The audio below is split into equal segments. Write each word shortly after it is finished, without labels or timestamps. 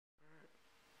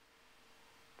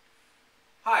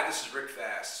Hi, this is Rick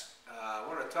Fass. I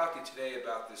want to talk to you today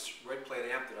about this RedPlate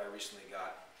amp that I recently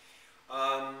got.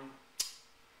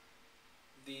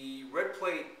 The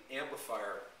RedPlate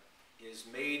amplifier is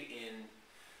made in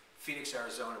Phoenix,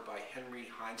 Arizona by Henry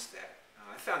Heinstadt.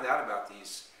 I found out about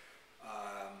these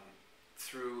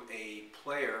through a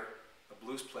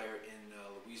blues player in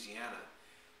Louisiana,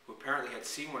 who apparently had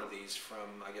seen one of these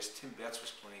from, I guess, Tim Betts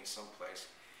was playing someplace.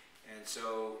 And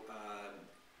so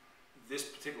this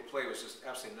particular player was just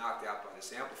absolutely knocked out by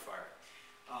this amplifier.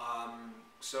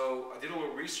 So I did a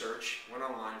little research, went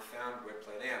online, found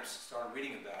RedPlate amps, started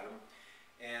reading about them,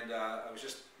 and I was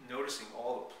just noticing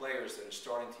all the players that are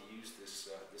starting to use this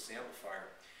amplifier.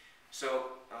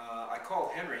 So I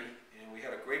called Henry, and we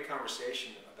had a great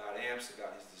conversation about amps,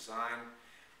 about his design,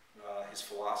 his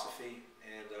philosophy,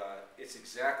 and it's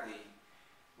exactly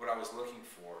what I was looking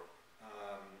for.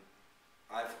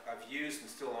 I've used and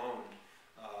still own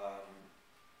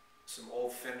some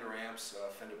old Fender amps,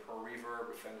 Fender Pro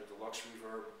Reverb, a Fender Deluxe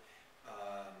Reverb,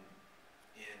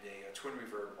 and a Twin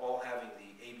Reverb, all having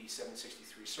the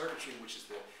AB763 circuitry, which is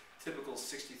the typical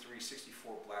 63,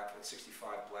 64 blackface, 65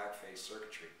 blackface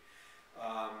circuitry.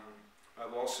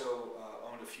 I've also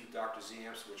owned a few Dr. Z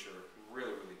amps, which are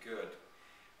really, really good.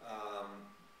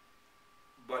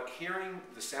 But hearing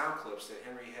the sound clips that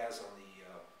Henry has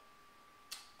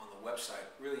on the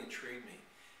website really intrigued me.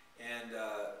 And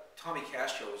Tommy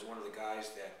Castro is one of the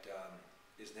guys that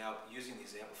is now using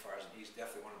these amplifiers, and he's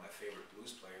definitely one of my favorite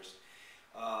blues players.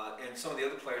 And some of the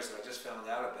other players that I just found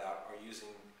out about are using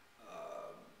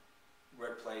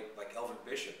RedPlate, like Elvin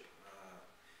Bishop.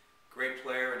 Great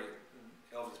player, and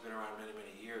Elvin's been around many,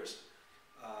 many years.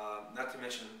 Not to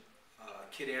mention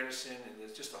Kid Anderson, and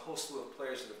there's just a whole slew of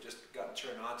players that have just gotten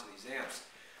turned on to these amps.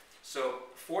 So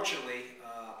fortunately,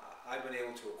 I've been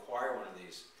able to acquire one of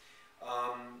these.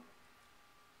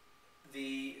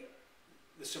 The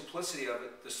simplicity of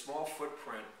it, the small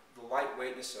footprint, the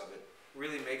lightweightness of it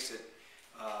really makes it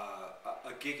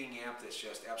a gigging amp that's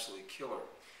just absolutely killer.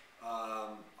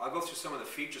 I'll go through some of the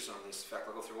features on this. In fact,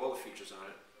 I'll go through all the features on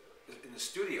it. In the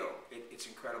studio, it's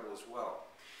incredible as well.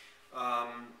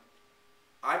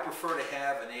 I prefer to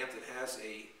have an amp that has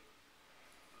a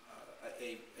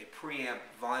preamp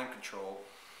volume control,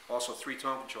 also 3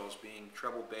 tone controls being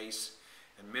treble, bass,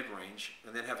 and mid-range,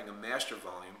 and then having a master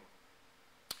volume.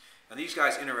 And these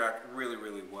guys interact really,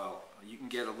 really well. You can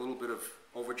get a little bit of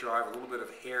overdrive, a little bit of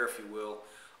hair, if you will,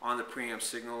 on the preamp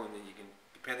signal, and then you can,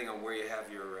 depending on where you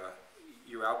have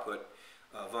your output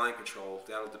volume control,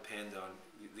 that'll depend on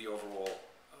the overall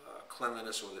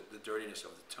cleanliness or the dirtiness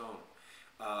of the tone.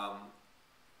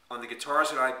 On the guitars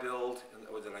that I build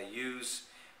or that I use,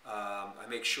 I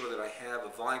make sure that I have a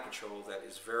volume control that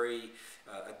is very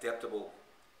adaptable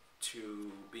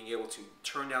to being able to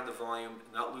turn down the volume,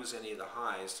 not lose any of the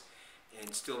highs,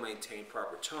 and still maintain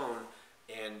proper tone.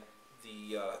 And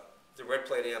the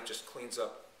RedPlate amp just cleans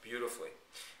up beautifully.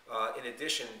 In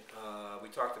addition, we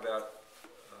talked about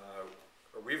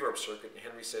a reverb circuit, and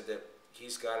Henry said that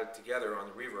he's got it together on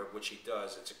the reverb, which he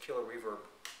does. It's a killer reverb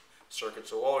circuit,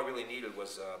 so all I really needed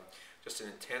was just an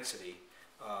intensity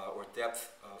or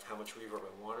depth of how much reverb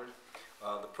I wanted.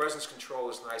 The presence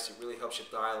control is nice. It really helps you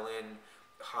dial in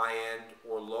high end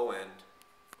or low end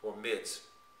or mids,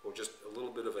 or just a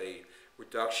little bit of a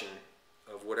reduction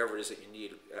of whatever it is that you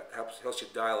need. It helps you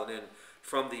dial it in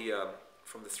from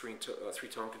the three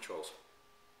tone controls.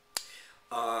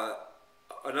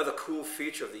 Another cool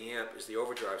feature of the amp is the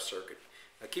overdrive circuit.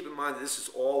 Now keep in mind that this is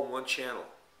all one channel.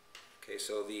 Okay,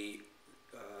 so the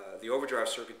overdrive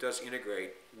circuit does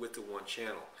integrate with the one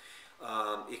channel.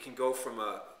 It can go from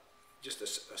just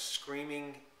a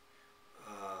screaming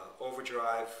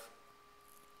overdrive,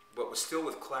 but still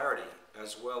with clarity,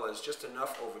 as well as just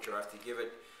enough overdrive to give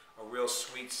it a real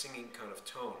sweet singing kind of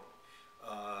tone.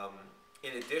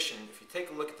 In addition, if you take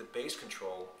a look at the bass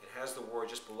control, it has the word,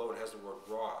 just below it has the word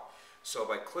raw. So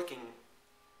by clicking,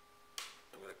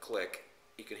 I'm going to click,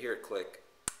 you can hear it click.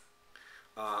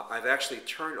 I've actually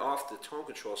turned off the tone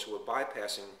control, so we're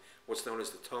bypassing what's known as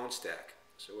the tone stack.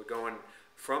 So we're going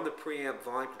from the preamp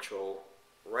volume control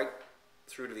right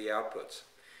through to the outputs.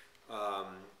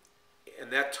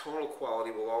 And that tonal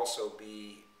quality will also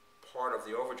be part of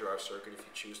the overdrive circuit if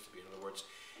you choose to be. In other words,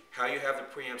 how you have the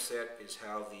preamp set is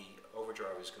how the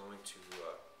overdrive is going to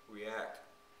react.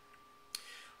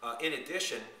 In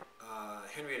addition,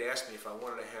 Henry had asked me if I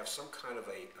wanted to have some kind of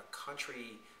a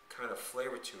country kind of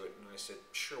flavor to it, and I said,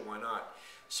 sure, why not?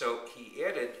 So he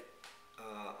added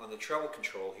on the treble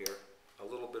control here a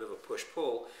little bit of a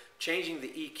push-pull, changing the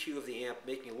EQ of the amp,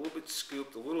 making it a little bit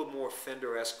scooped, a little more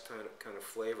Fender-esque kind of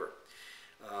flavor.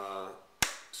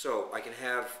 So I can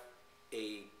have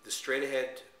the straight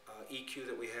ahead EQ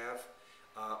that we have,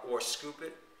 or scoop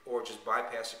it, or just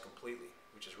bypass it completely,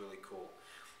 which is really cool.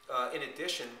 In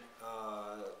addition,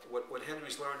 what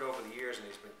Henry's learned over the years, and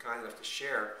he's been kind enough to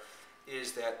share,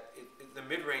 is that the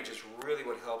mid-range is really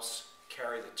what helps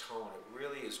carry the tone. It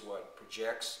really is what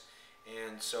projects,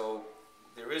 and so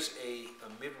there is a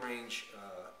mid-range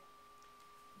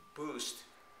boost,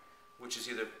 which is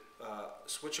either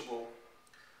switchable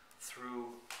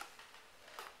through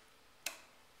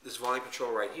this volume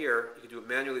control right here. You can do it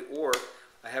manually, or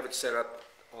I have it set up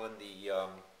on the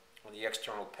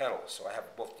external pedal, so I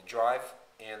have both the drive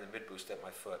and the mid boost at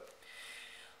my foot.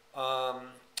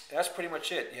 That's pretty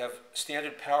much it. You have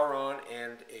standard power on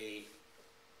and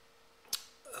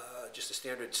just a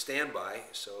standard standby,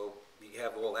 so you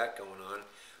have all that going on.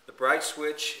 The bright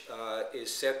switch is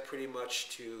set pretty much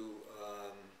to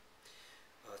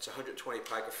it's 120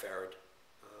 picofarad.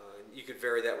 You could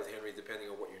vary that with Henry depending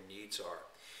on what your needs are.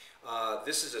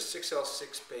 This is a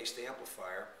 6L6 based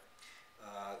amplifier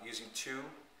using two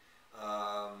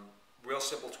real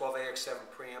simple 12AX7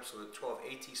 preamps with a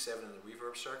 12AT7 in the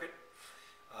reverb circuit.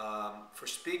 For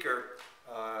speaker,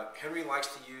 Henry likes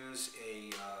to use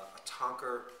a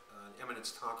Tonker, an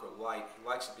Eminence Tonker Lite. He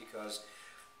likes it because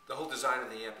the whole design of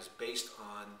the amp is based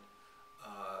on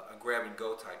a grab and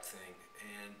go type thing.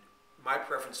 And my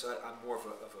preference, I'm more of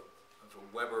a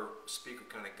Weber speaker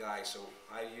kind of guy, so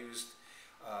I'm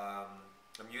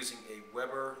using a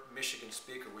Weber Michigan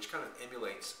speaker, which kind of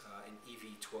emulates an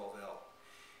EV12L.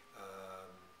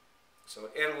 So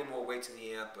add a little more weight to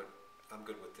the amp, but I'm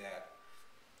good with that.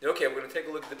 Okay, we're going to take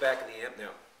a look at the back of the amp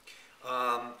now.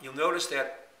 You'll notice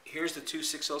that here's the two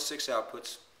 6L6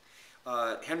 outputs.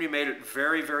 Henry made it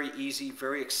very, very easy,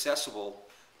 very accessible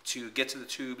to get to the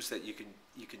tubes that you can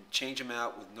change them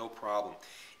out with no problem.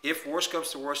 If worse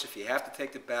comes to worse, if you have to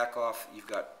take the back off, you've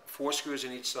got 4 screws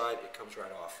on each side, it comes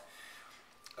right off.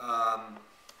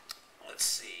 Let's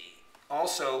see.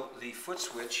 Also, the foot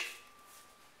switch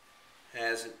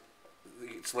has,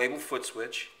 it's labeled foot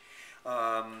switch.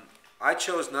 I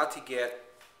chose not to get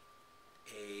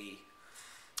an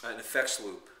effects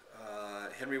loop.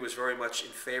 Henry was very much in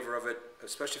favor of it,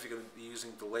 especially if you're going to be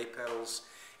using delay pedals,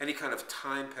 any kind of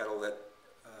time pedal that,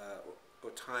 or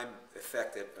time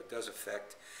effect that does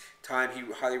affect time. He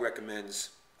highly recommends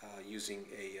using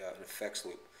an effects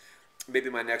loop.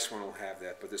 Maybe my next one will have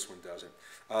that, but this one doesn't.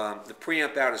 The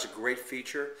preamp out is a great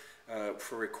feature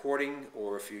for recording,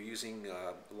 or if you're using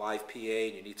live PA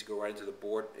and you need to go right into the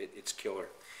board, it's killer.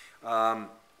 Now,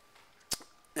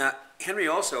 Henry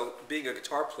also, being a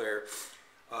guitar player,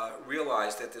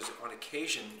 realized that there's, on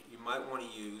occasion, you might want to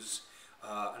use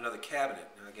another cabinet.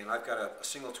 Now, again, I've got a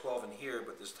single 12 in here,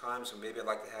 but there's times when maybe I'd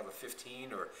like to have a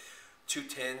 15 or 2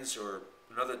 10s or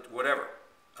another, whatever.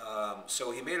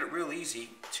 So he made it real easy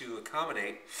to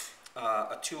accommodate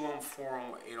a 2 ohm, 4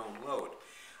 ohm, 8 ohm load.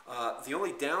 The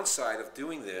only downside of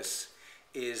doing this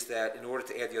is that in order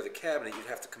to add the other cabinet, you'd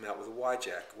have to come out with a Y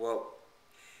jack. Well,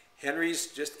 Henry's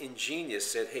just ingenious,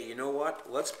 said, hey, you know what?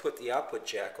 Let's put the output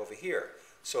jack over here.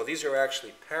 So these are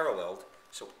actually paralleled.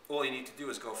 So all you need to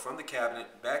do is go from the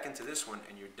cabinet back into this one,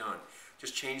 and you're done.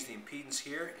 Just change the impedance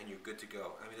here, and you're good to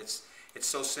go. I mean, it's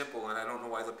so simple, and I don't know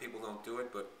why other people don't do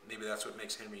it, but maybe that's what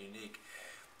makes Henry unique.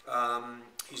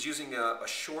 He's using a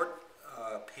short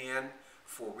pan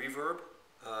for reverb.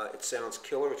 It sounds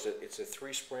killer. It's a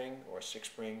 3-spring or a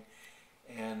 6-spring,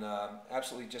 and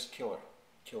absolutely just killer.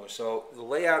 So the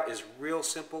layout is real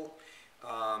simple,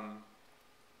 and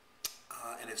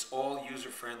it's all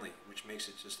user-friendly, which makes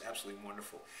it just absolutely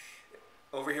wonderful.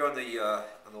 Over here on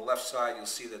the left side, you'll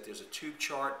see that there's a tube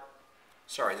chart.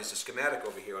 Sorry, there's a schematic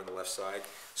over here on the left side.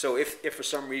 So if for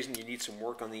some reason you need some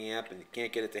work on the amp and you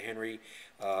can't get it to Henry,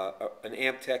 an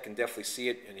amp tech can definitely see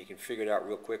it and he can figure it out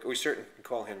real quick. Or we certainly can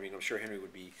call Henry, and I'm sure Henry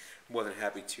would be more than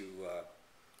happy to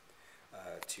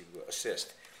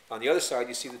assist. On the other side,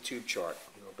 you see the tube chart.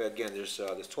 But again, there's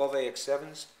 12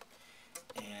 AX7s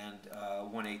and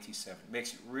 1 AT7.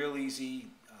 Makes it real easy.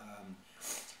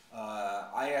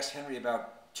 I asked Henry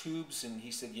about tubes, and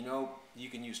he said, you know, you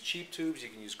can use cheap tubes, you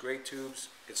can use great tubes,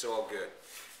 it's all good.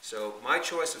 So my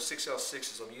choice of 6L6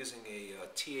 is I'm using a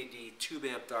TAD Tube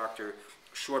Amp Doctor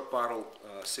short bottle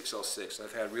 6L6.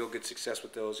 I've had real good success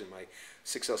with those in my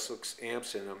 6L6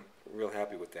 amps, and I'm real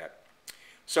happy with that.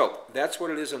 So that's what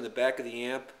it is on the back of the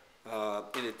amp.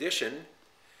 In addition,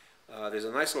 there's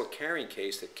a nice little carrying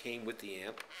case that came with the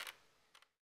amp.